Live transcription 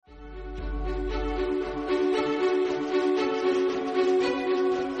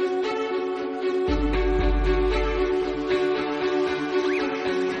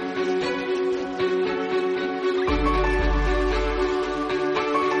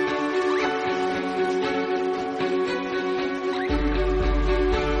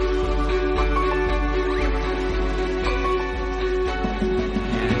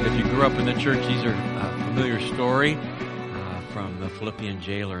up in the church, these are a familiar story from the Philippian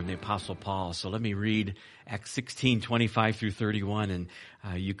jailer and the Apostle Paul. So let me read Acts 16:25 through 31, and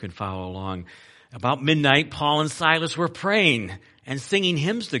you can follow along. About midnight, Paul and Silas were praying and singing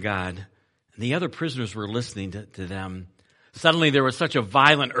hymns to God, and the other prisoners were listening to them. Suddenly there was such a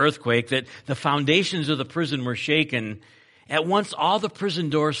violent earthquake that the foundations of the prison were shaken. At once all the prison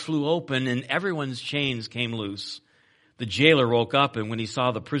doors flew open and everyone's chains came loose. The jailer woke up, and when he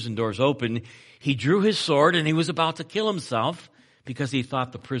saw the prison doors open, he drew his sword and he was about to kill himself because he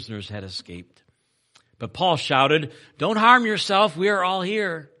thought the prisoners had escaped. But Paul shouted, "Don't harm yourself, we are all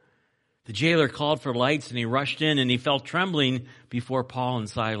here." The jailer called for lights and he rushed in and he fell trembling before Paul and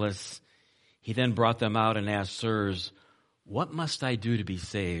Silas. He then brought them out and asked, "Sirs, what must I do to be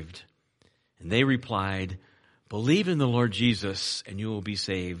saved?" And they replied, "Believe in the Lord Jesus and you will be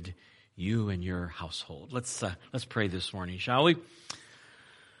saved, you and your household." Let's pray this morning, shall we?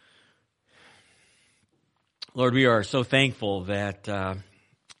 Lord, we are so thankful that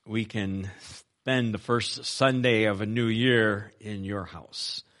we can spend the first Sunday of a new year in your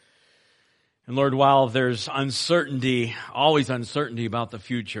house. And Lord, while there's uncertainty, always uncertainty about the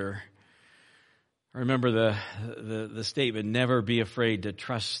future, remember the statement, never be afraid to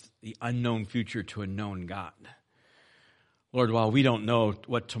trust the unknown future to a known God. Lord, while we don't know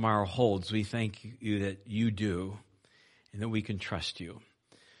what tomorrow holds, we thank you that you do and that we can trust you.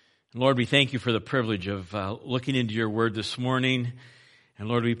 And Lord, we thank you for the privilege of looking into your word this morning. And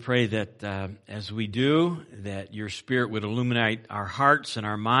Lord, we pray that as we do, that your Spirit would illuminate our hearts and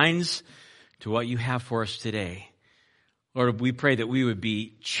our minds to what you have for us today. Lord, we pray that we would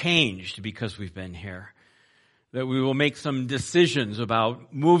be changed because we've been here, that we will make some decisions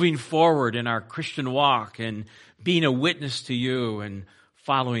about moving forward in our Christian walk and being a witness to you and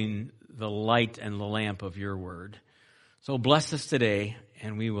following the light and the lamp of your word. So bless us today,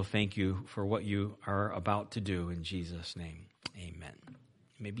 and we will thank you for what you are about to do in Jesus' name. Amen.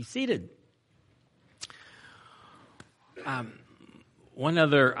 You may be seated. One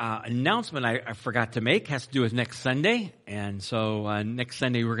other announcement I forgot to make has to do with next Sunday. And so next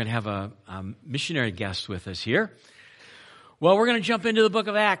Sunday we're going to have a missionary guest with us here. Well, we're going to jump into the book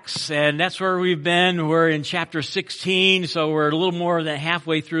of Acts, and that's where we've been. We're in chapter 16, so we're a little more than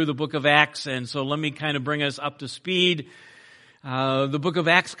halfway through the book of Acts. And so let me kind of bring us up to speed. The book of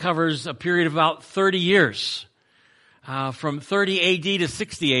Acts covers a period of about 30 years, from 30 AD to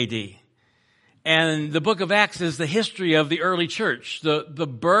 60 AD. And the book of Acts is the history of the early church, the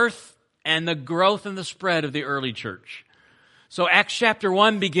birth and the growth and the spread of the early church. So Acts chapter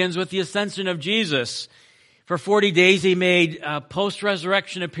 1 begins with the ascension of Jesus. For 40 days he made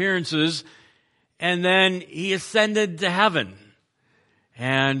post-resurrection appearances, and then he ascended to heaven.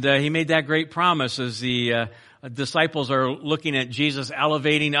 And he made that great promise as the disciples are looking at Jesus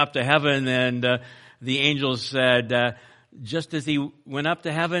elevating up to heaven, and the angels said, just as he went up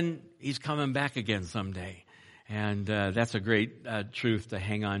to heaven, he's coming back again someday. And that's a great truth to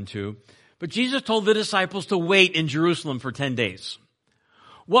hang on to. But Jesus told the disciples to wait in Jerusalem for 10 days.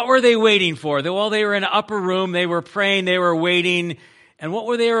 What were they waiting for? Well, they were in an upper room. They were praying. They were waiting. And what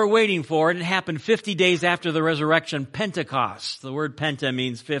were they waiting for? And it happened 50 days after the resurrection, Pentecost. The word penta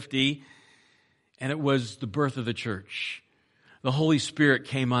means 50. And it was the birth of the church. The Holy Spirit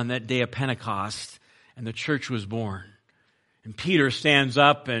came on that day of Pentecost, and the church was born. And Peter stands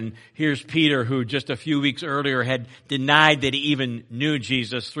up, and here's Peter, who just a few weeks earlier had denied that he even knew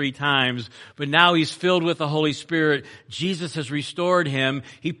Jesus 3 times. But now he's filled with the Holy Spirit. Jesus has restored him.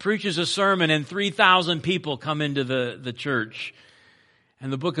 He preaches a sermon, and 3,000 people come into the church.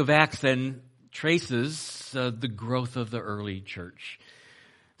 And the book of Acts then traces the growth of the early church.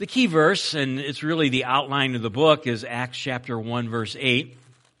 The key verse, and it's really the outline of the book, is Acts chapter 1, verse 8.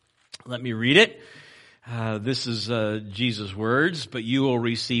 Let me read it. This is Jesus' words. "But you will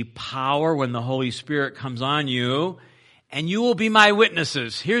receive power when the Holy Spirit comes on you, and you will be my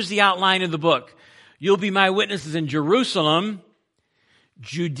witnesses." Here's the outline of the book. You'll be my witnesses in Jerusalem,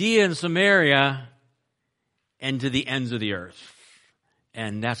 Judea and Samaria, and to the ends of the earth.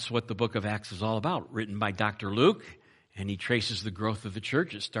 And that's what the book of Acts is all about, written by Dr. Luke, and he traces the growth of the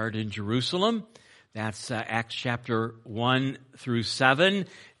church. It started in Jerusalem. That's Acts chapter 1 through 7.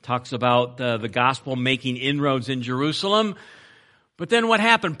 Talks about the gospel making inroads in Jerusalem. But then what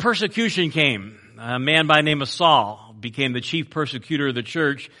happened? Persecution came. A man by the name of Saul became the chief persecutor of the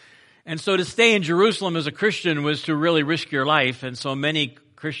church. And so to stay in Jerusalem as a Christian was to really risk your life. And so many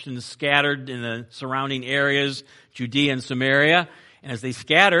Christians scattered in the surrounding areas, Judea and Samaria. And as they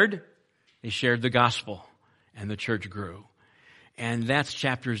scattered, they shared the gospel, and the church grew. And that's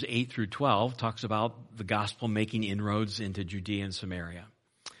chapters 8 through 12, talks about the gospel making inroads into Judea and Samaria.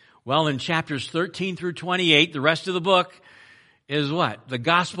 Well, in chapters 13 through 28, the rest of the book is what? The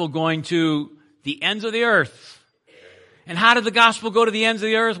gospel going to the ends of the earth. And how did the gospel go to the ends of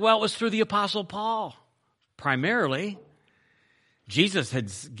the earth? Well, it was through the Apostle Paul, primarily. Jesus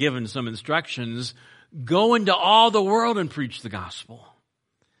had given some instructions, go into all the world and preach the gospel.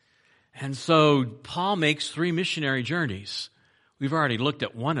 And so Paul makes 3 missionary journeys. We've already looked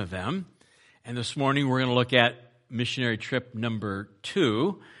at one of them. And this morning we're going to look at missionary trip number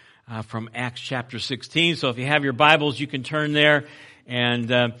 2 from Acts chapter 16. So if you have your Bibles, you can turn there.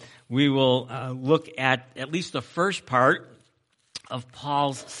 And we will look at least the first part of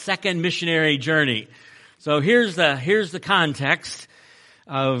Paul's second missionary journey. So here's the context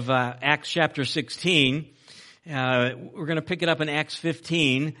of Acts chapter 16. We're going to pick it up in Acts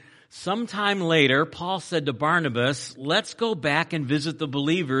 15. Sometime later, Paul said to Barnabas, let's go back and visit the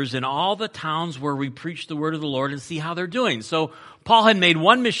believers in all the towns where we preach the word of the Lord and see how they're doing. So Paul had made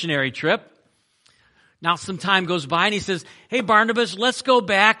one missionary trip. Now some time goes by and he says, hey Barnabas, let's go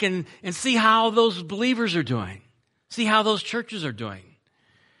back and see how those believers are doing. See how those churches are doing.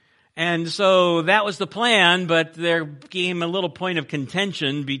 And so that was the plan, but there came a little point of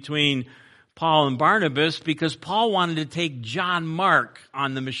contention between Paul and Barnabas because Paul wanted to take John Mark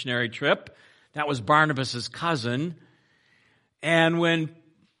on the missionary trip. That was Barnabas's cousin. And when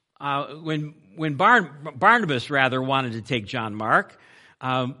Barnabas wanted to take John Mark,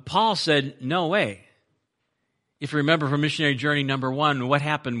 Paul said, no way. If you remember from missionary journey number 1, what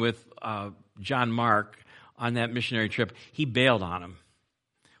happened with John Mark on that missionary trip? He bailed on him.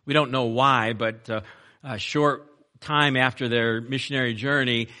 We don't know why, but a short time after their missionary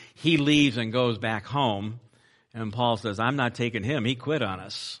journey, he leaves and goes back home. And Paul says, I'm not taking him. He quit on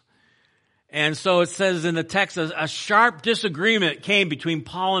us. And so it says in the text, a sharp disagreement came between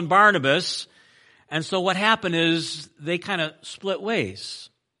Paul and Barnabas. And so what happened is they kind of split ways.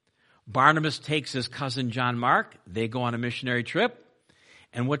 Barnabas takes his cousin John Mark. They go on a missionary trip.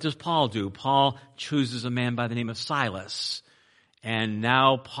 And what does Paul do? Paul chooses a man by the name of Silas. And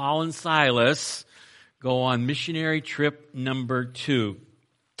now Paul and Silas go on missionary trip number 2.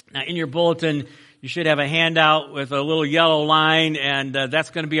 Now in your bulletin, you should have a handout with a little yellow line, and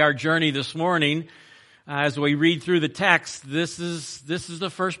that's going to be our journey this morning. As we read through the text, this is the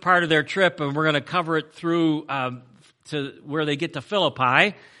first part of their trip, and we're going to cover it through to where they get to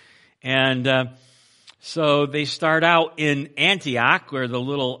Philippi. And so they start out in Antioch, where the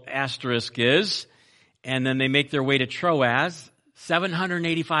little asterisk is, and then they make their way to Troas,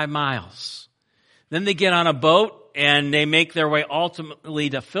 785 miles. Then they get on a boat, and they make their way ultimately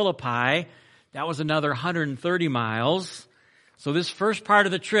to Philippi. That was another 130 miles. So this first part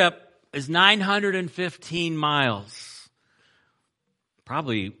of the trip is 915 miles.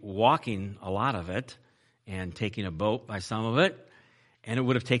 Probably walking a lot of it, and taking a boat by some of it. And it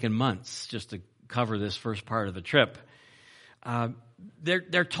would have taken months just to cover this first part of the trip.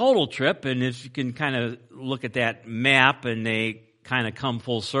 Their total trip, and if you can kind of look at that map and they kind of come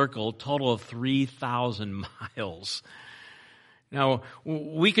full circle, total of 3,000 miles. Now,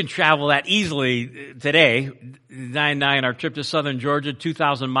 we can travel that easily today. 9 our trip to southern Georgia,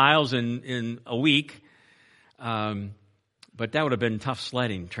 2,000 miles in a week. But that would have been tough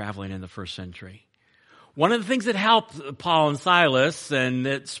sledding, traveling in the first century. One of the things that helped Paul and Silas and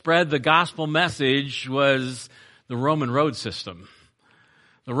that spread the gospel message was the Roman road system.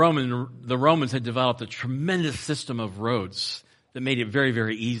 The Romans had developed a tremendous system of roads that made it very,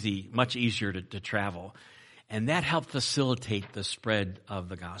 very easy, much easier to travel. And that helped facilitate the spread of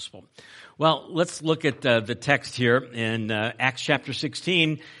the gospel. Well, let's look at the text here in Acts chapter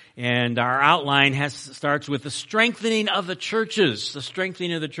 16. And our outline starts with the strengthening of the churches. The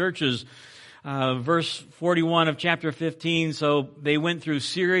strengthening of the churches. Verse 41 of chapter 15, so they went through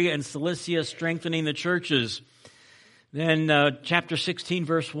Syria and Cilicia, strengthening the churches. Then chapter 16,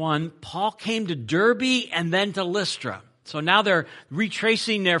 verse 1, Paul came to Derbe and then to Lystra. So now they're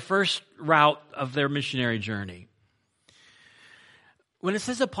retracing their first route of their missionary journey. When it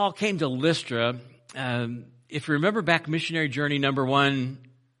says that Paul came to Lystra, if you remember back missionary journey number 1,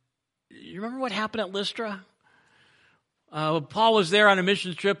 you remember what happened at Lystra? Paul was there on a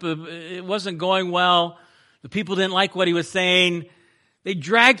mission trip. It wasn't going well. The people didn't like what he was saying. They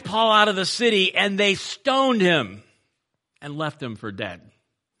dragged Paul out of the city and they stoned him and left him for dead.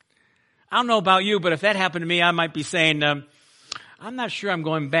 I don't know about you, but if that happened to me, I might be saying, I'm not sure I'm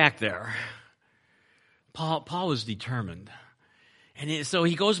going back there. Paul was determined. And so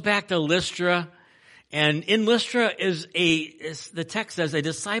he goes back to Lystra. And in Lystra the text says, a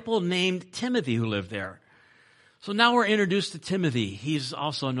disciple named Timothy who lived there. So now we're introduced to Timothy. He's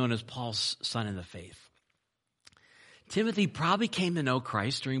also known as Paul's son in the faith. Timothy probably came to know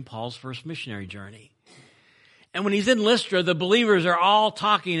Christ during Paul's first missionary journey. And when he's in Lystra, the believers are all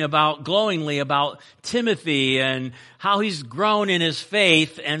talking glowingly about Timothy and how he's grown in his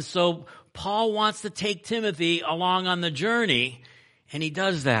faith. And so Paul wants to take Timothy along on the journey, and he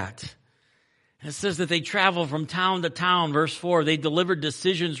does that. And it says that they traveled from town to town, verse 4. They delivered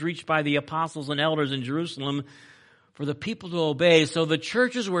decisions reached by the apostles and elders in Jerusalem for the people to obey. So the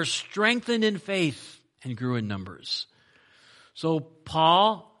churches were strengthened in faith and grew in numbers. So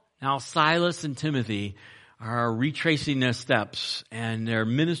Paul, now Silas and Timothy are retracing their steps, and they're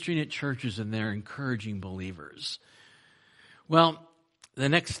ministering at churches, and they're encouraging believers. Well, the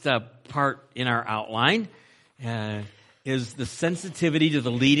next part in our outline is the sensitivity to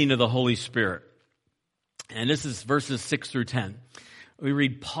the leading of the Holy Spirit. And this is verses 6 through 10. We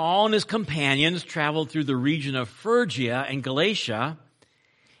read, Paul and his companions traveled through the region of Phrygia and Galatia,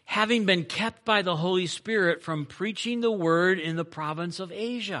 having been kept by the Holy Spirit from preaching the word in the province of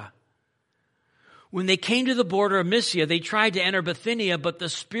Asia. When they came to the border of Mysia, they tried to enter Bithynia, but the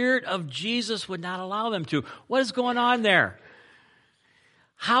Spirit of Jesus would not allow them to. What is going on there?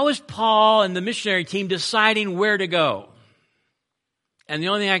 How is Paul and the missionary team deciding where to go? And the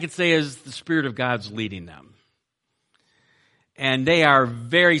only thing I can say is the Spirit of God's leading them. And they are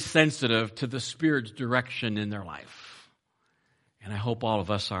very sensitive to the Spirit's direction in their life. And I hope all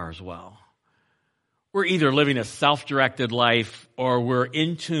of us are as well. We're either living a self-directed life or we're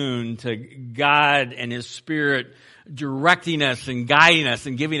in tune to God and His Spirit directing us and guiding us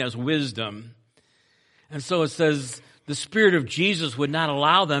and giving us wisdom. And so it says the Spirit of Jesus would not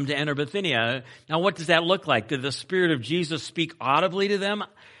allow them to enter Bithynia. Now, what does that look like? Did the Spirit of Jesus speak audibly to them?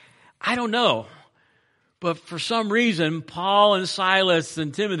 I don't know. But for some reason, Paul and Silas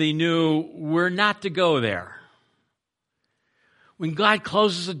and Timothy knew we're not to go there. When God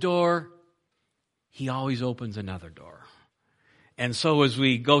closes a door, He always opens another door. And so as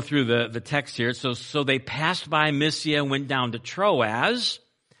we go through the text here, so they passed by Mysia and went down to Troas.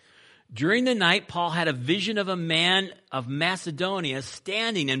 During the night, Paul had a vision of a man of Macedonia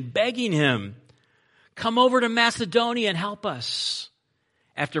standing and begging him, "Come over to Macedonia and help us."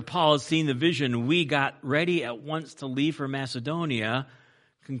 After Paul had seen the vision, we got ready at once to leave for Macedonia,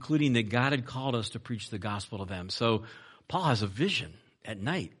 concluding that God had called us to preach the gospel to them. So Paul has a vision at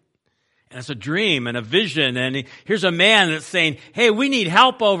night. And it's a dream and a vision. And here's a man that's saying, "Hey, we need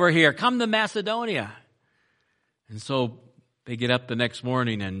help over here. Come to Macedonia." And so they get up the next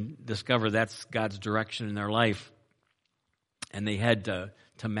morning and discover that's God's direction in their life. And they head to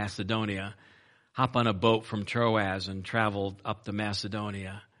Macedonia, hop on a boat from Troas and travel up to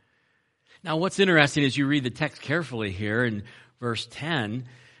Macedonia. Now, what's interesting is you read the text carefully here in verse 10,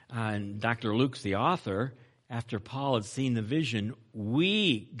 and Dr. Luke's the author. After Paul had seen the vision,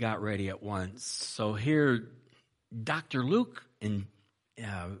 we got ready at once. So here, Dr. Luke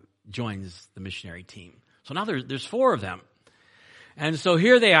joins the missionary team. So now there's 4 of them. And so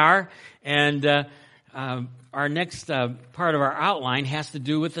here they are, and our next part of our outline has to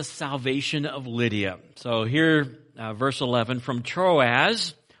do with the salvation of Lydia. So here, verse 11, from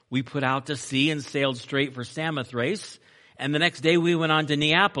Troas, we put out to sea and sailed straight for Samothrace, and the next day we went on to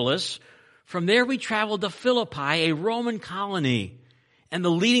Neapolis. From there we traveled to Philippi, a Roman colony, and the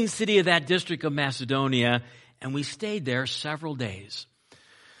leading city of that district of Macedonia, and we stayed there several days.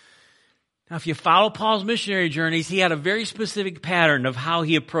 Now, if you follow Paul's missionary journeys, he had a very specific pattern of how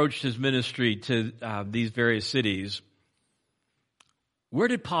he approached his ministry to these various cities. Where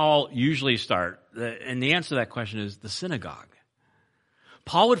did Paul usually start? And the answer to that question is the synagogue.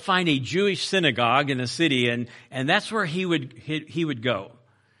 Paul would find a Jewish synagogue in a city, and that's where he would go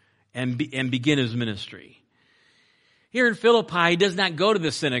and begin his ministry. Here in Philippi, he does not go to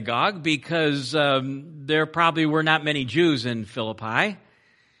the synagogue because there probably were not many Jews in Philippi.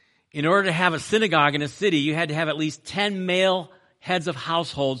 In order to have a synagogue in a city, you had to have at least 10 male heads of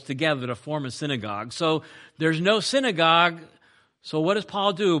households together to form a synagogue. So there's no synagogue. So what does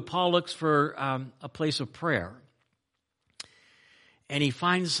Paul do? Paul looks for a place of prayer. And he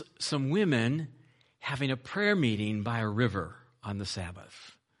finds some women having a prayer meeting by a river on the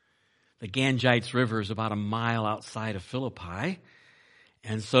Sabbath. The Gangites River is about a mile outside of Philippi.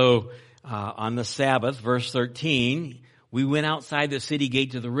 And so on the Sabbath, verse 13, we went outside the city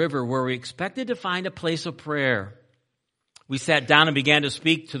gate to the river where we expected to find a place of prayer. We sat down and began to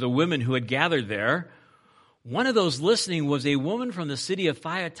speak to the women who had gathered there. One of those listening was a woman from the city of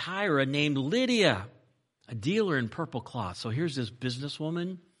Thyatira named Lydia, a dealer in purple cloth. So here's this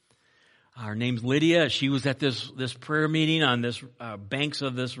businesswoman. Her name's Lydia. She was at this prayer meeting on this banks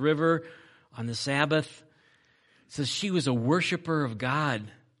of this river on the Sabbath. It says she was a worshiper of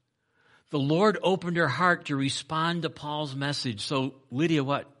God. the Lord opened her heart to respond to Paul's message. So Lydia,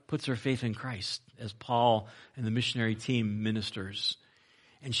 puts her faith in Christ as Paul and the missionary team ministers.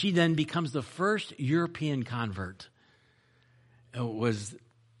 And she then becomes the first European convert. It was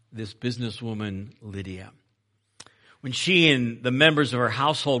this businesswoman, Lydia. When she and the members of her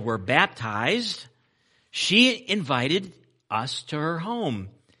household were baptized, she invited us to her home.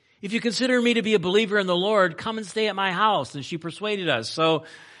 If you consider me to be a believer in the Lord, come and stay at my house. And she persuaded us. So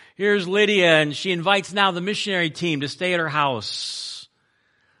here's Lydia, and she invites now the missionary team to stay at her house.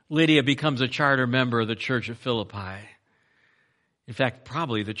 Lydia becomes a charter member of the church at Philippi. In fact,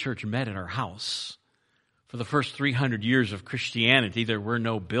 probably the church met in her house. For the first 300 years of Christianity, there were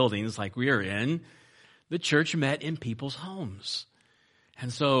no buildings like we are in. The church met in people's homes.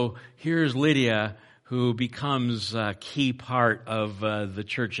 And so here's Lydia, who becomes a key part of the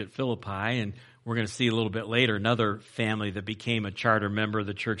church at Philippi. And we're going to see a little bit later another family that became a charter member of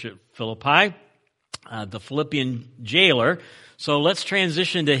the church at Philippi, the Philippian jailer. So let's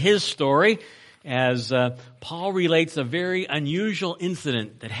transition to his story as Paul relates a very unusual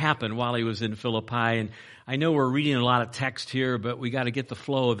incident that happened while he was in Philippi. And I know we're reading a lot of text here, but we got to get the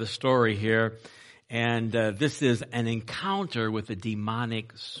flow of the story here. And this is an encounter with a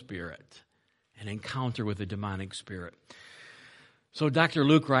demonic spirit. An encounter with a demonic spirit. So Dr.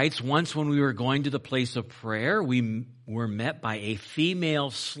 Luke writes, once when we were going to the place of prayer, we were met by a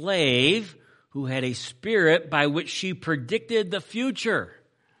female slave who had a spirit by which she predicted the future.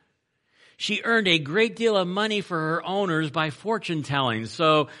 She earned a great deal of money for her owners by fortune telling.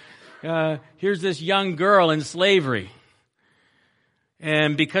 So here's this young girl in slavery.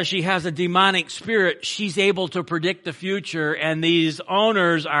 And because she has a demonic spirit, she's able to predict the future. And these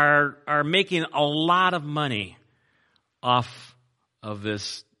owners are making a lot of money off of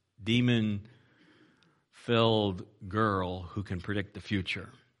this demon-filled girl who can predict the future.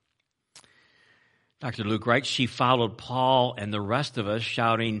 Dr. Luke writes, she followed Paul and the rest of us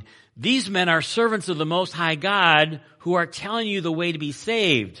shouting, "These men are servants of the Most High God who are telling you the way to be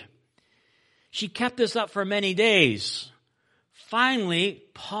saved." She kept this up for many days. Finally,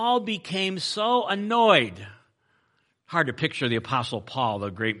 Paul became so annoyed. Hard to picture the Apostle Paul, the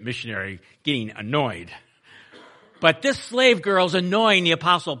great missionary, getting annoyed. But this slave girl's annoying the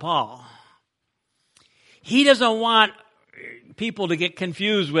Apostle Paul. He doesn't want people to get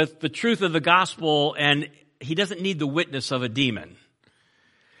confused with the truth of the gospel, and he doesn't need the witness of a demon.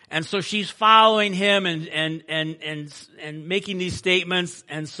 And so she's following him and making these statements.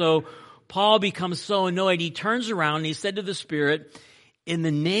 And so Paul becomes so annoyed, he turns around and he said to the Spirit, "In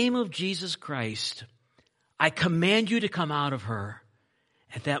the name of Jesus Christ, I command you to come out of her."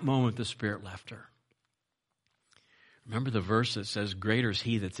 At that moment, the Spirit left her. Remember the verse that says, "Greater is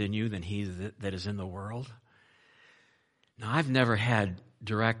he that's in you than he that is in the world"? Now, I've never had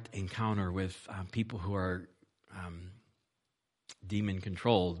direct encounter with people who are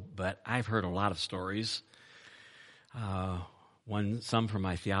demon-controlled, but I've heard a lot of stories. Some from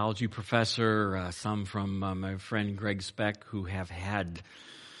my theology professor, some from my friend Greg Speck, who have had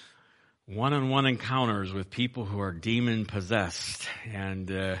one-on-one encounters with people who are demon-possessed, and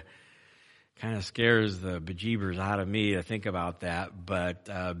kind of scares the bejeebers out of me to think about that. But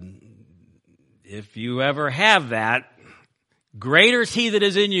if you ever have that, greater is he that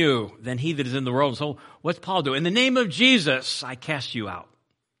is in you than he that is in the world. So what's Paul do? "In the name of Jesus, I cast you out."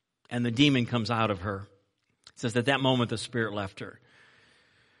 And the demon comes out of her. It says at that moment the spirit left her.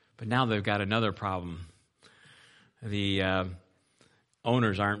 But now they've got another problem. The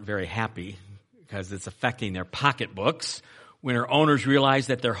owners aren't very happy because it's affecting their pocketbooks. When her owners realized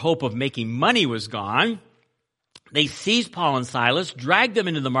that their hope of making money was gone, they seized Paul and Silas, dragged them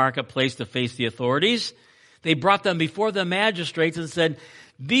into the marketplace to face the authorities. They brought them before the magistrates and said,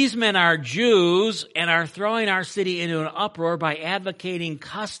 "These men are Jews and are throwing our city into an uproar by advocating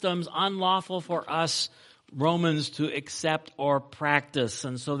customs unlawful for us Romans to accept or practice."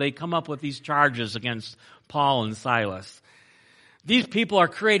 And so they come up with these charges against Paul and Silas. These people are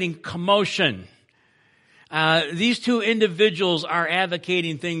creating commotion. These two individuals are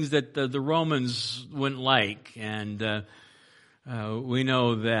advocating things that the Romans wouldn't like. And we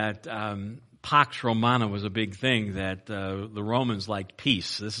know that Pax Romana was a big thing, that the Romans liked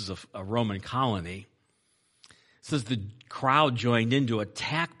peace. This is a Roman colony. It says the crowd joined in to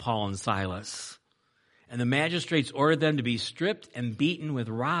attack Paul and Silas. And the magistrates ordered them to be stripped and beaten with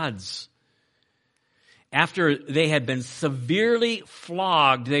rods. After they had been severely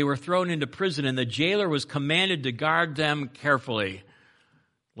flogged, they were thrown into prison, and the jailer was commanded to guard them carefully.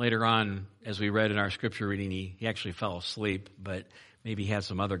 Later on, as we read in our scripture reading, he actually fell asleep, but maybe he had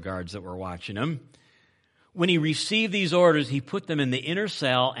some other guards that were watching him. When he received these orders, he put them in the inner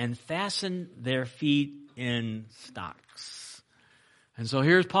cell and fastened their feet in stocks. And so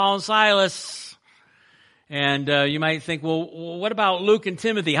here's Paul and Silas. And you might think, well, what about Luke and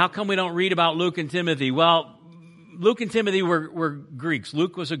Timothy? How come we don't read about Luke and Timothy? Well, Luke and Timothy were Greeks.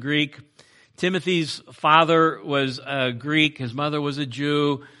 Luke was a Greek. Timothy's father was a Greek. His mother was a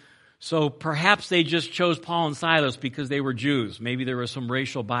Jew. So perhaps they just chose Paul and Silas because they were Jews. Maybe there was some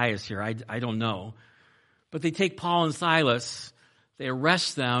racial bias here. I don't know. But they take Paul and Silas, they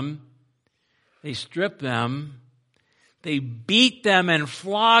arrest them, they strip them, they beat them and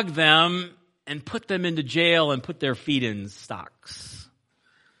flog them, and put them into jail and put their feet in stocks.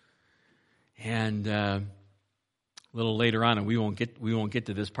 And a little later on, and we won't get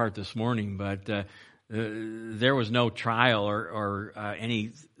to this part this morning, but there was no trial or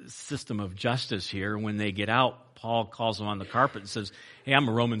any system of justice here. When they get out, Paul calls them on the carpet and says, "Hey, I'm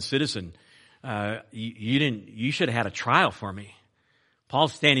a Roman citizen. You should have had a trial for me."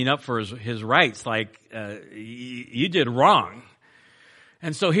 Paul's standing up for his rights, like you did wrong.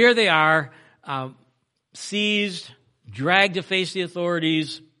 And so here they are, seized, dragged to face the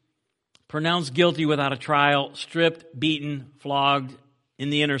authorities, pronounced guilty without a trial, stripped, beaten, flogged,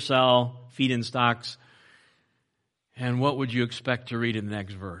 in the inner cell, feet in stocks. And what would you expect to read in the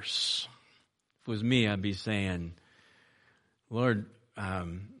next verse? If it was me, I'd be saying, "Lord,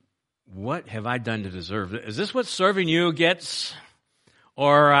 what have I done to deserve it? Is this what serving you gets?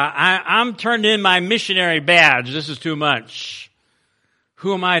 Or I'm turned in my missionary badge. This is too much.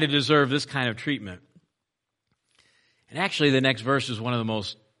 Who am I to deserve this kind of treatment?" And actually, the next verse is one of the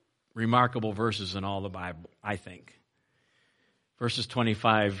most remarkable verses in all the Bible, I think. Verses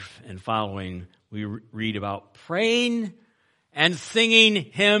 25 and following, we read about praying and singing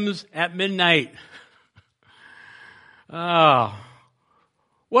hymns at midnight. Oh,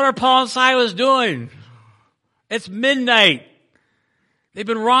 what are Paul and Silas doing? It's midnight. They've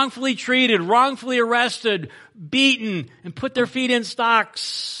been wrongfully treated, wrongfully arrested, beaten, and put their feet in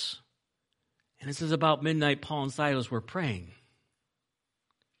stocks. And it says about midnight, Paul and Silas were praying.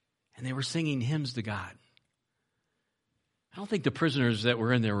 And they were singing hymns to God. I don't think the prisoners that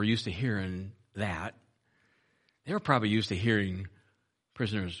were in there were used to hearing that. They were probably used to hearing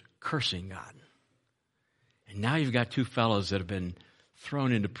prisoners cursing God. And now you've got two fellows that have been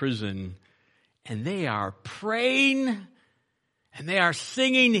thrown into prison, and they are praying, and they are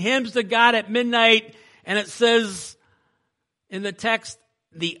singing hymns to God at midnight. And it says in the text,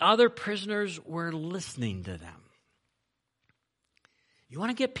 the other prisoners were listening to them. You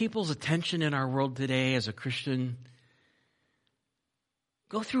want to get people's attention in our world today as a Christian?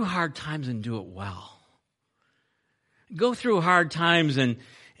 Go through hard times and do it well. Go through hard times and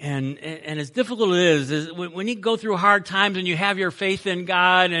as difficult it is when you go through hard times and you have your faith in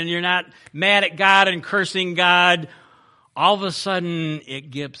God and you're not mad at God and cursing God, all of a sudden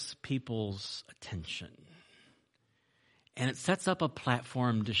it gets people's attention. And it sets up a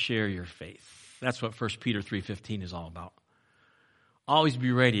platform to share your faith. That's what 1 Peter 3:15 is all about. Always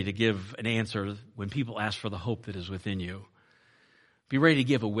be ready to give an answer when people ask for the hope that is within you. Be ready to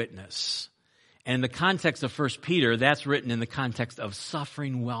give a witness. And in the context of 1 Peter, that's written in the context of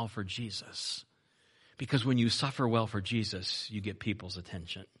suffering well for Jesus. Because when you suffer well for Jesus, you get people's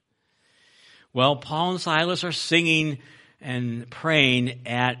attention. Well, Paul and Silas are singing and praying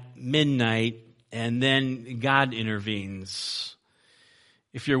at midnight, and then God intervenes.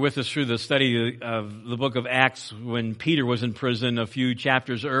 If you're with us through the study of the book of Acts, when Peter was in prison a few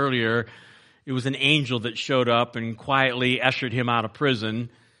chapters earlier, it was an angel that showed up and quietly ushered him out of prison.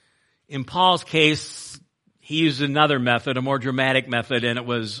 In Paul's case, he used another method, a more dramatic method, and it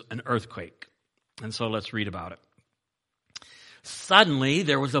was an earthquake. And so let's read about it. Suddenly,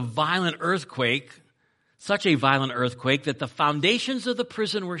 there was a violent earthquake, such a violent earthquake that the foundations of the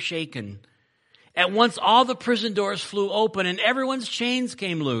prison were shaken. At once, all the prison doors flew open and everyone's chains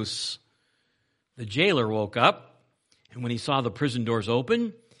came loose. The jailer woke up, and when he saw the prison doors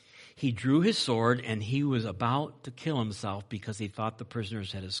open, he drew his sword and he was about to kill himself because he thought the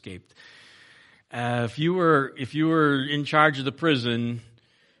prisoners had escaped. If you were in charge of the prison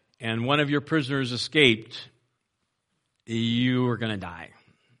and one of your prisoners escaped, you were going to die.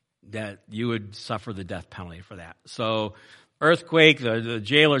 That you would suffer the death penalty for that. So, earthquake, the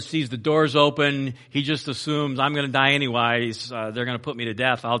jailer sees the doors open. He just assumes, I'm going to die anyways. They're going to put me to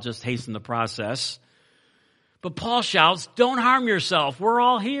death. I'll just hasten the process. But Paul shouts, "Don't harm yourself. We're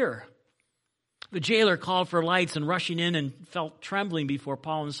all here." The jailer called for lights, and rushing in and felt trembling before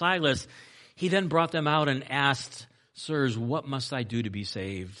Paul and Silas, he then brought them out and asked, "Sirs, what must I do to be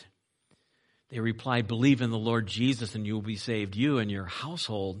saved?" They replied, "Believe in the Lord Jesus and you will be saved, you and your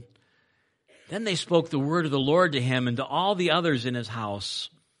household." Then they spoke the word of the Lord to him and to all the others in his house.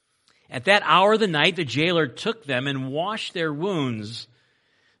 At that hour of the night, the jailer took them and washed their wounds.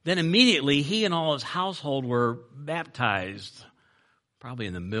 Then immediately he and all his household were baptized, probably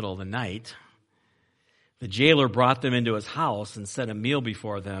in the middle of the night. The jailer brought them into his house and set a meal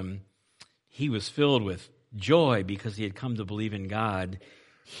before them. He was filled with joy because he had come to believe in God,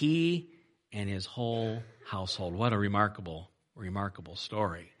 he and his whole household. What a remarkable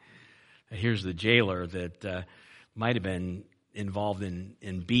story. Here's the jailer that might have been involved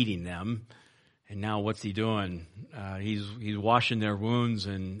in beating them, and now what's he doing? He's washing their wounds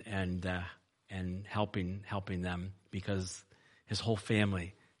and helping them because his whole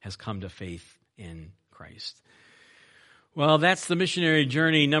family has come to faith in Christ. Well, that's the missionary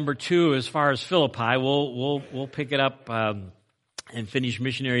journey number 2 as far as Philippi. We'll pick it up and finish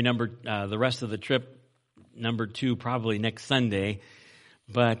missionary the rest of the trip number 2 probably next Sunday.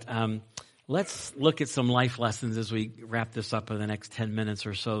 But let's look at some life lessons as we wrap this up in the next 10 minutes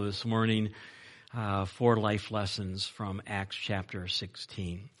or so this morning. 4 life lessons from Acts chapter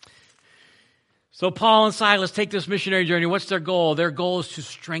 16. So Paul and Silas take this missionary journey. What's their goal? Their goal is to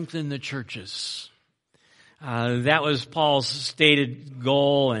strengthen the churches. That was Paul's stated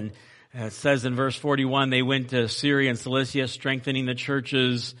goal, and it says in verse 41, they went to Syria and Cilicia, strengthening the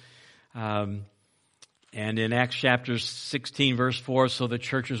churches. And in Acts chapter 16, verse 4, so the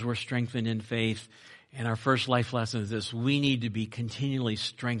churches were strengthened in faith. And our first life lesson is this: we need to be continually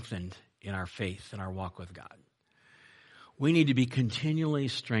strengthened in our faith and our walk with God. We need to be continually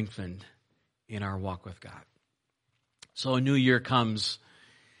strengthened in our walk with God. So a new year comes,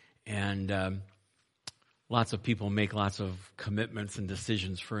 and lots of people make lots of commitments and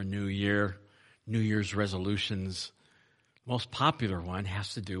decisions for a new year, New Year's resolutions. Most popular one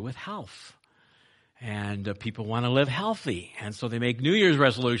has to do with health. And people want to live healthy. And so they make New Year's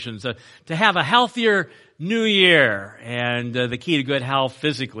resolutions to have a healthier new year. And the key to good health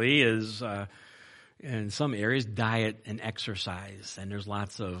physically is, in some areas, diet and exercise. And there's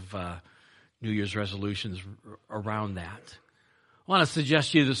lots of New Year's resolutions around that. I want to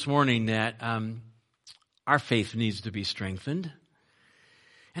suggest to you this morning that our faith needs to be strengthened.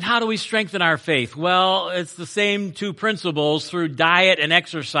 And how do we strengthen our faith? Well, it's the same 2 principles through diet and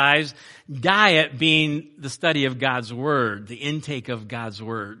exercise. Diet being the study of God's Word, the intake of God's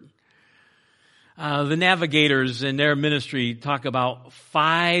Word. The navigators in their ministry talk about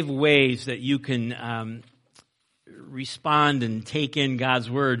 5 ways that you can respond and take in God's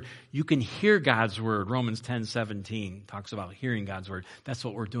Word. You can hear God's Word. Romans 10:17 talks about hearing God's Word. That's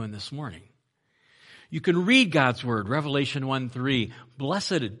what we're doing this morning. You can read God's Word. Revelation 1:3.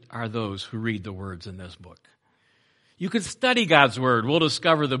 Blessed are those who read the words in this book. You can study God's Word. We'll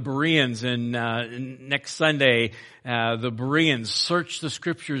discover the Bereans next Sunday. The Bereans searched the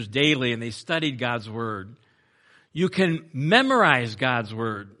Scriptures daily and they studied God's Word. You can memorize God's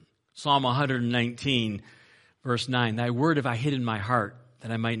Word. Psalm 119, verse 9. Thy word have I hid in my heart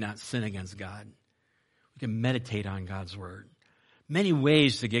that I might not sin against God. We can meditate on God's Word. Many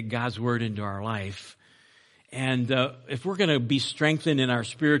ways to get God's Word into our life. And if we're going to be strengthened in our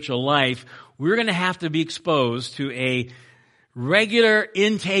spiritual life, we're going to have to be exposed to a regular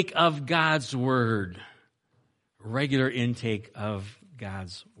intake of God's Word. Regular intake of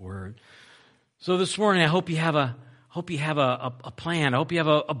God's Word. So this morning, I hope you have a plan. I hope you have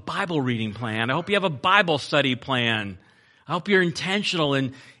a Bible reading plan. I hope you have a Bible study plan. I hope you're intentional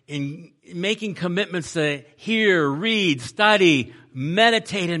in making commitments to hear, read, study,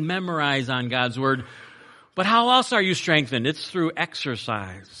 meditate, and memorize on God's Word. But how else are you strengthened? It's through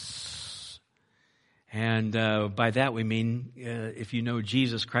exercise. And by that we mean if you know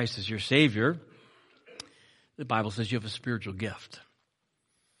Jesus Christ as your Savior, the Bible says you have a spiritual gift.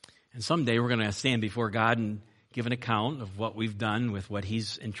 And someday we're going to stand before God and give an account of what we've done with what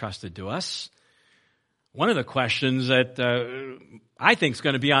He's entrusted to us. One of the questions that I think is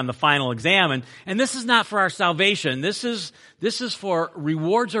going to be on the final exam, and this is not for our salvation. This is for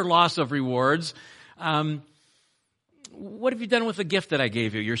rewards or loss of rewards. What have you done with the gift that I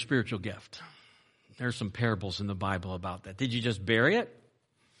gave you, your spiritual gift? There's some parables in the Bible about that. Did you just bury it?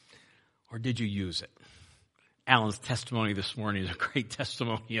 Or did you use it? Alan's testimony this morning is a great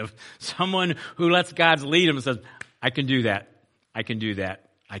testimony of someone who lets God lead him and says, I can do that. I can do that.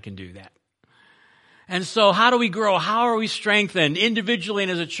 I can do that. And so how do we grow? How are we strengthened individually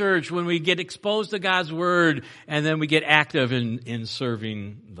and as a church when we get exposed to God's Word and then we get active in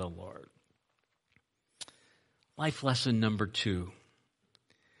serving the Lord? Life lesson number 2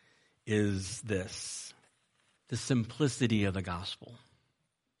 is this: the simplicity of the gospel.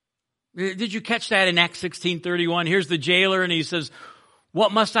 Did you catch that in Acts 16:31? Here's the jailer and he says,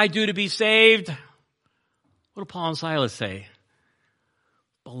 What must I do to be saved? What do Paul and Silas say?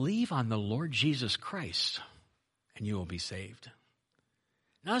 Believe on the Lord Jesus Christ, and you will be saved.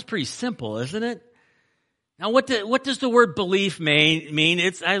 Now, that's pretty simple, isn't it? Now, what does the word belief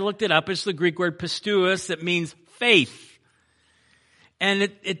mean? I looked it up. It's the Greek word pisteuos. It means faith. And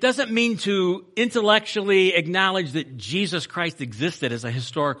it doesn't mean to intellectually acknowledge that Jesus Christ existed as a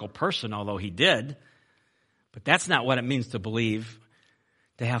historical person, although he did. But that's not what it means to believe,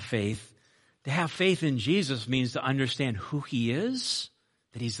 to have faith. To have faith in Jesus means to understand who he is,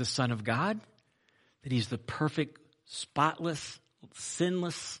 that he's the Son of God, that he's the perfect, spotless,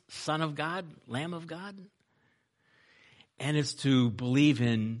 sinless Son of God, Lamb of God. And it's to believe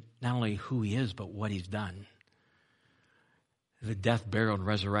in not only who he is, but what he's done. The death, burial, and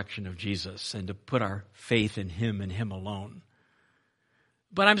resurrection of Jesus, and to put our faith in him and him alone.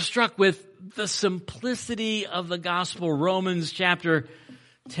 But I'm struck with the simplicity of the gospel. Romans chapter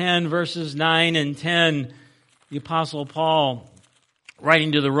 10, verses 9 and 10, the Apostle Paul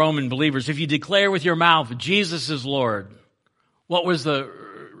writing to the Roman believers, if you declare with your mouth, Jesus is Lord. What was the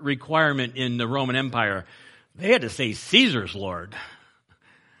requirement in the Roman Empire? They had to say Caesar's Lord.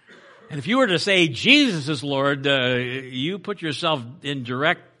 And if you were to say Jesus is Lord, you put yourself in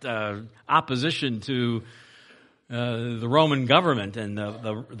direct opposition to the Roman government and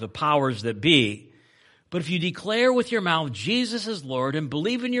the powers that be. But if you declare with your mouth Jesus is Lord and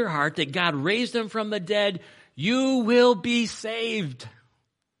believe in your heart that God raised him from the dead, you will be saved.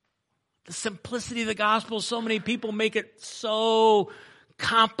 The simplicity of the gospel, so many people make it so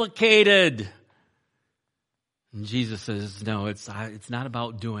complicated. And Jesus says, no, it's not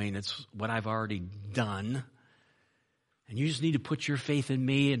about doing. It's what I've already done. And you just need to put your faith in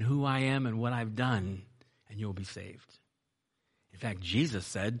me and who I am and what I've done, and you'll be saved. In fact, Jesus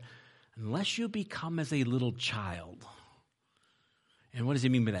said, unless you become as a little child. And what does he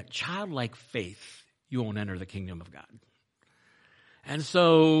mean by that? Childlike faith, you won't enter the kingdom of God. And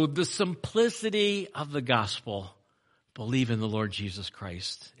so the simplicity of the gospel, believe in the Lord Jesus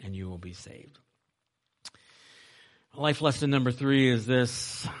Christ, and you will be saved. Life lesson number 3 is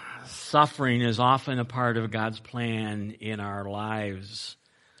this: suffering is often a part of God's plan in our lives.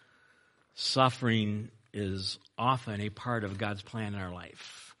 Suffering is often a part of God's plan in our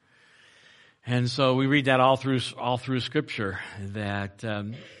life. And so we read that all through Scripture, that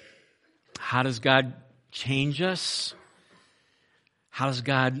how does God change us? How does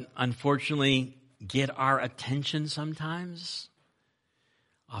God, unfortunately, get our attention sometimes?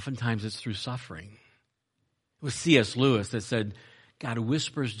 Oftentimes it's through suffering. It was C.S. Lewis that said, God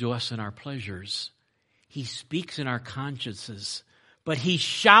whispers to us in our pleasures. He speaks in our consciences, but he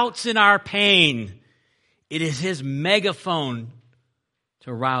shouts in our pain. It is his megaphone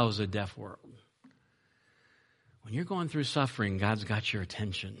to rouse a deaf world. When you're going through suffering, God's got your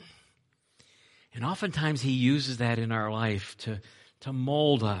attention. And oftentimes he uses that in our life to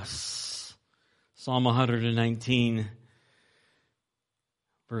mold us. Psalm 119,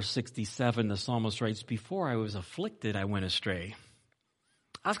 verse 67, the psalmist writes, before I was afflicted, I went astray.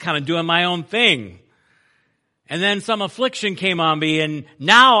 I was kind of doing my own thing. And then some affliction came on me, and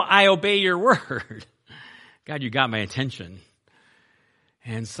now I obey your word. God, you got my attention.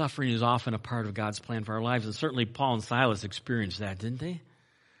 And suffering is often a part of God's plan for our lives. And certainly Paul and Silas experienced that, didn't they?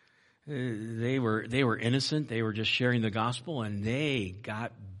 They were innocent. They were just sharing the gospel, and they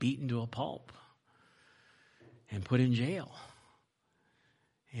got beaten to a pulp and put in jail.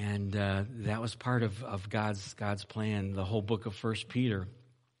 And that was part of God's plan. The whole book of 1 Peter,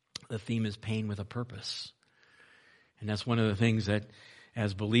 the theme is pain with a purpose. And that's one of the things that,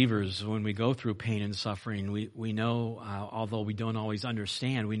 as believers, when we go through pain and suffering, we know, although we don't always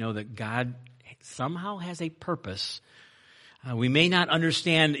understand, we know that God somehow has a purpose. We may not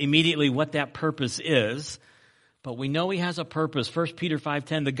understand immediately what that purpose is, but we know he has a purpose. 1 Peter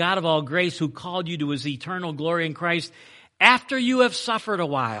 5:10, the God of all grace who called you to his eternal glory in Christ, after you have suffered a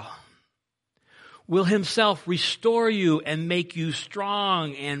while, will himself restore you and make you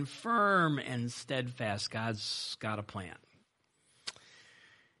strong and firm and steadfast. God's got a plan.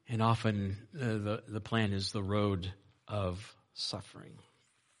 And often the plan is the road of suffering.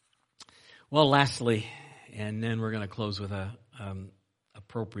 Well, lastly, and then we're going to close with a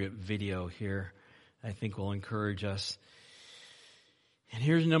appropriate video here I think will encourage us. And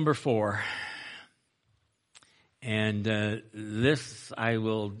here's number 4. And this, I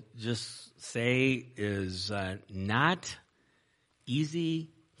will just say, is not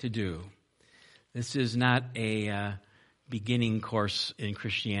easy to do. This is not a beginning course in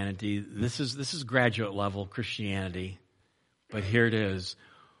Christianity. This is graduate level Christianity. But here it is.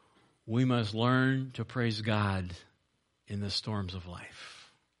 We must learn to praise God in the storms of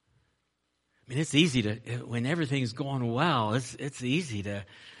life. I mean, it's easy to, when everything's going well, it's easy to,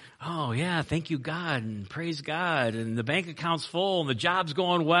 oh yeah, thank you God, and praise God, and the bank account's full, and the job's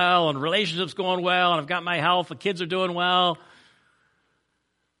going well, and relationships going well, and I've got my health, the kids are doing well.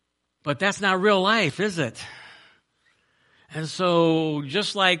 But that's not real life, is it? And so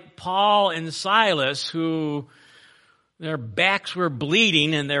just like Paul and Silas, who their backs were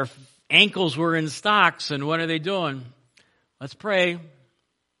bleeding and their ankles were in stocks, and what are they doing? Let's pray.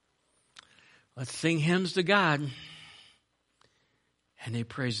 Let's sing hymns to God. And they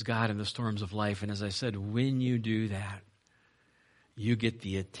praise God in the storms of life. And as I said, when you do that, you get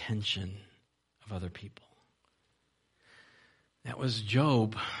the attention of other people. That was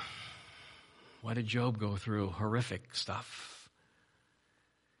Job. What did Job go through? Horrific stuff.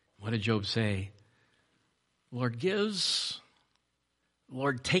 What did Job say? Lord gives,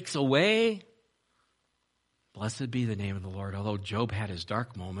 Lord takes away. Blessed be the name of the Lord. Although Job had his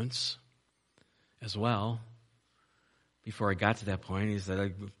dark moments as well. Before I got to that point, he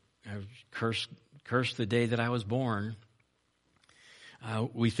said, I cursed the day that I was born.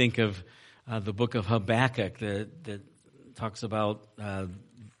 We think of the book of Habakkuk that talks about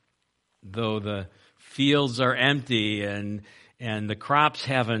though the fields are empty and the crops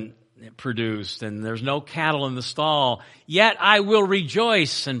haven't produced and there's no cattle in the stall, yet I will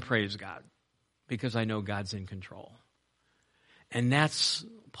rejoice and praise God because I know God's in control. And that's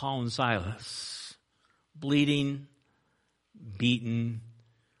Paul and Silas, bleeding, beaten,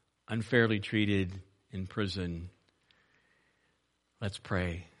 unfairly treated in prison. Let's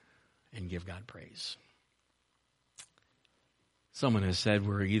pray and give God praise. Someone has said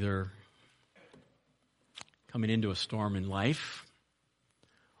we're either coming into a storm in life,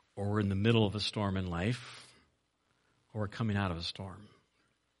 or we're in the middle of a storm in life, or we're coming out of a storm.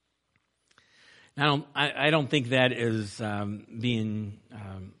 Now, I don't think that is being.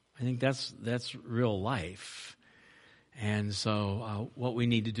 I think that's real life, and so what we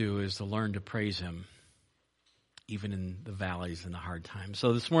need to do is to learn to praise Him, even in the valleys and the hard times.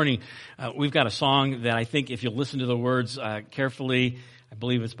 So this morning, we've got a song that I think if you listen to the words carefully, I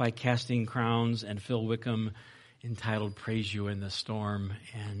believe it's by Casting Crowns and Phil Wickham, entitled Praise You in the Storm.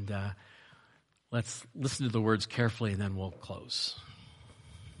 And let's listen to the words carefully and then we'll close.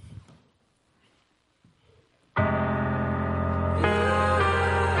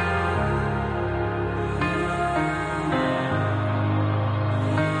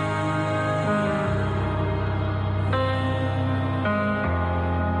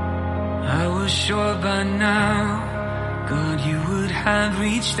 I was sure by now, God, you would have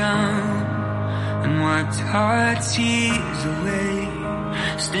reached down and wiped our tears away,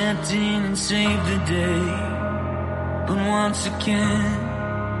 stepped in and saved the day. But once again,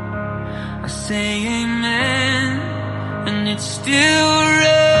 I say amen, and it's still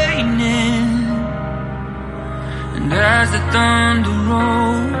raining. And as the thunder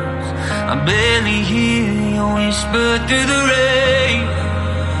rolls, I barely hear your whisper through the rain.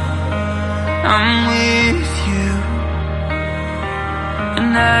 I'm with you,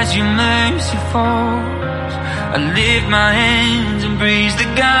 and as your mercy falls, I lift my hands and praise the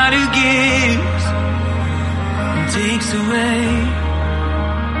God who gives and takes away.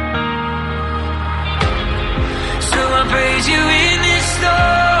 So I praise you in this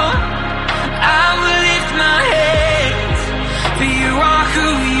storm, I will lift my hands, for you are who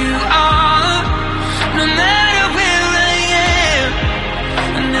you are, no matter where I am,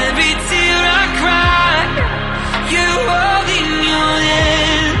 and every tear I cry, you hold in your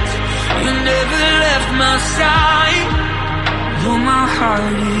hands. You never left my side, though my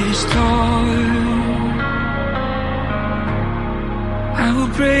heart is torn. I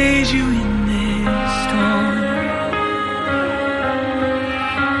will praise you in this storm.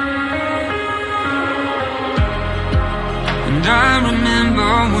 And I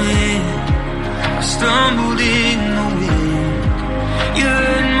remember when I stumbled in the wind, you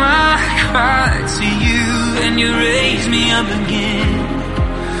heard my cry to you and you raised me up again.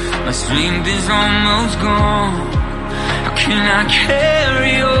 My strength is almost gone, how can I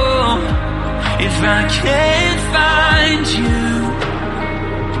carry on if I can't find you?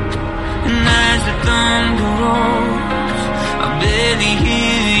 And as the thunder rolls, I barely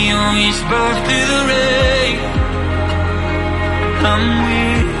hear your whisper through the rain. I'm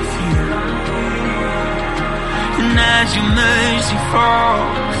with you, and as your mercy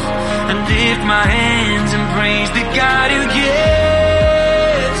falls, I lift my hands and praise the God who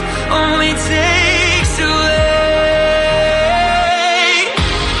gives, only takes away.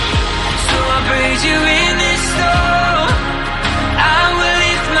 So I praise you in this storm, I will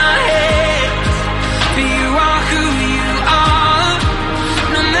lift my hands, for you are who you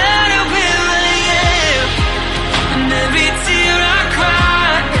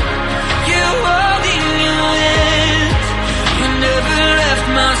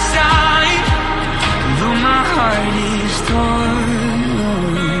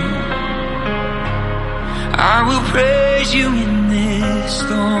I will praise you in this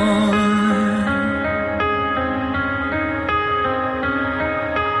storm.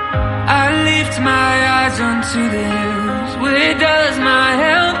 I lift my eyes unto the hills. Where does my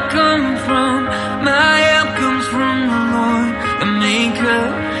help come from? My help comes from the Lord, the maker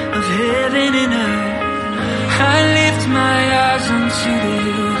of heaven and earth. I lift my eyes unto the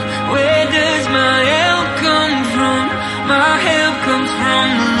hills. Where does my help come from? My help comes from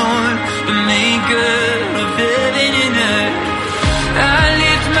the Lord, the maker of heaven and earth. I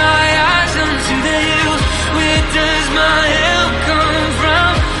lift my eyes unto the hills. Where does my help come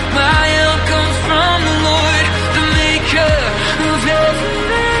from? My help comes from the Lord, the maker of heaven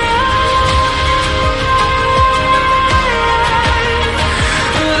and earth.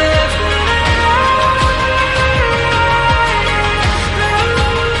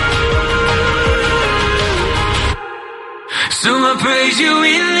 So I praise you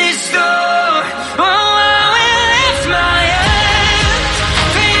in this storm. Oh, I will lift my hands,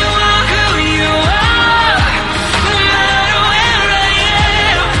 for you are who you are, no matter where I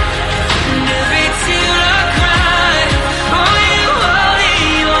am, and every tear I cry, oh, you hold in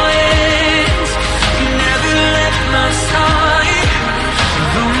your hands. You never left my side,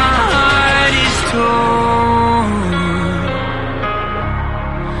 though my heart is torn.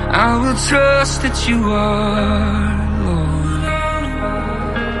 I will trust that you are Lord.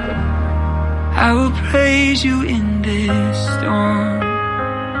 I will praise you in this storm.